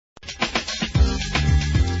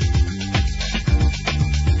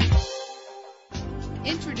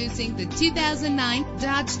Introducing the 2009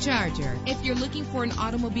 Dodge Charger. If you're looking for an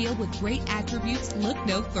automobile with great attributes, look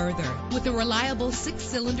no further. With a reliable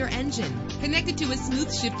 6-cylinder engine connected to a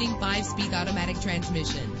smooth shifting 5-speed automatic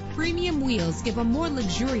transmission, premium wheels give a more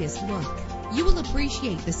luxurious look. You will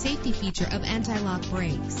appreciate the safety feature of anti-lock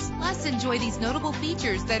brakes. Plus, enjoy these notable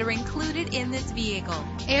features that are included in this vehicle: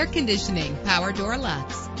 air conditioning, power door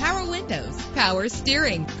locks, power windows, power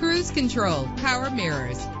steering, cruise control, power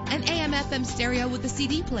mirrors, an AM/FM stereo with a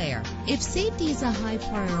CD player. If safety is a high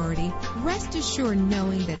priority, rest assured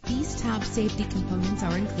knowing that these top safety components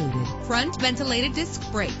are included: front ventilated disc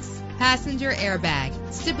brakes, passenger airbag,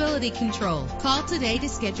 stability control. Call today to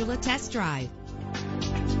schedule a test drive.